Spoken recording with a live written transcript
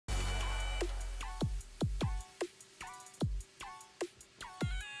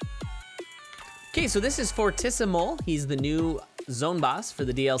Okay, so this is Fortissimole. He's the new zone boss for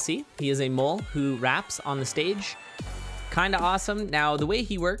the DLC. He is a mole who raps on the stage. Kind of awesome. Now, the way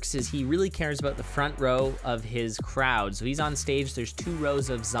he works is he really cares about the front row of his crowd. So he's on stage, there's 2 rows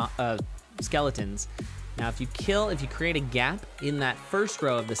of skeletons. Now, if you create a gap in that first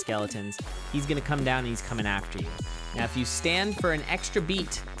row of the skeletons, he's gonna come down and he's coming after you. Now, if you stand for an extra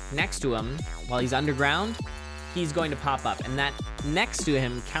beat next to him while he's underground, he's going to pop up, and that next to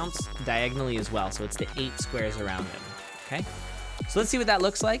him counts diagonally as well, so it's the 8 squares around him, okay? So let's see what that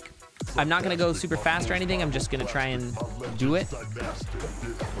looks like. I'm not gonna go super fast or anything, I'm just gonna try and do it.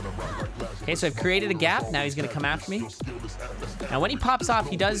 Okay, so I've created a gap, now he's gonna come after me. Now when he pops off,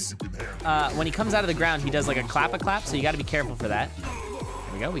 he does, when he comes out of the ground, he does like a clap, so you gotta be careful for that.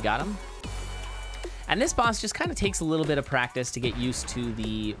 There we go, we got him. And this boss just kind of takes a little bit of practice to get used to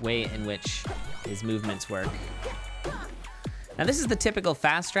the way in which his movements work. Now this is the typical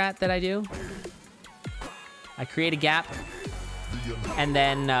fast strat that I do. I create a gap, and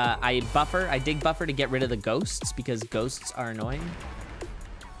then I dig buffer to get rid of the ghosts, because ghosts are annoying.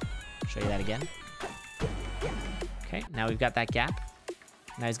 Show you that again. Okay, now we've got that gap.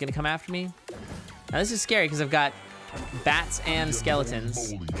 Now he's gonna come after me. Now this is scary because I've got bats and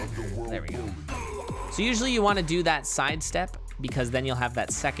skeletons. There we go. So usually you want to do that side step, because then you'll have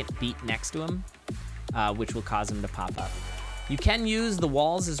that second beat next to him, which will cause him to pop up. You can use the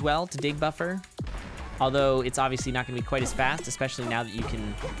walls as well to dig buffer, although it's obviously not going to be quite as fast, especially now that you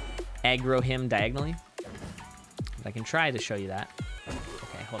can aggro him diagonally. But I can try to show you that.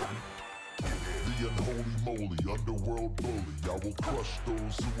 Okay, hold on. The unholy moly, underworld bully, I will crush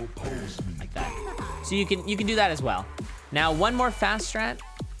those who oppose me. Like that. So you can do that as well. Now, one more fast strat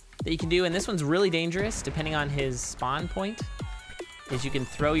that you can do, and this one's really dangerous depending on his spawn point, is you can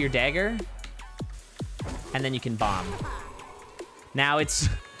throw your dagger and then you can bomb. Now it's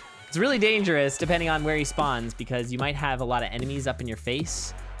really dangerous depending on where he spawns, because you might have a lot of enemies up in your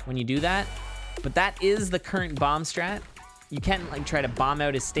face when you do that, but that is the current bomb strat. You can like try to bomb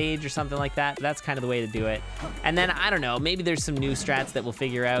out his stage or something like that, but that's kind of the way to do it. And then, I don't know, maybe there's some new strats that we'll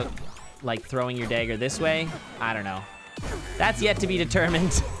figure out, like throwing your dagger this way. I don't know. That's yet to be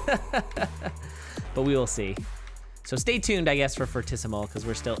determined, but we will see. So stay tuned, I guess, for Fortissimole, because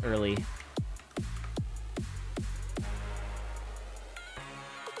we're still early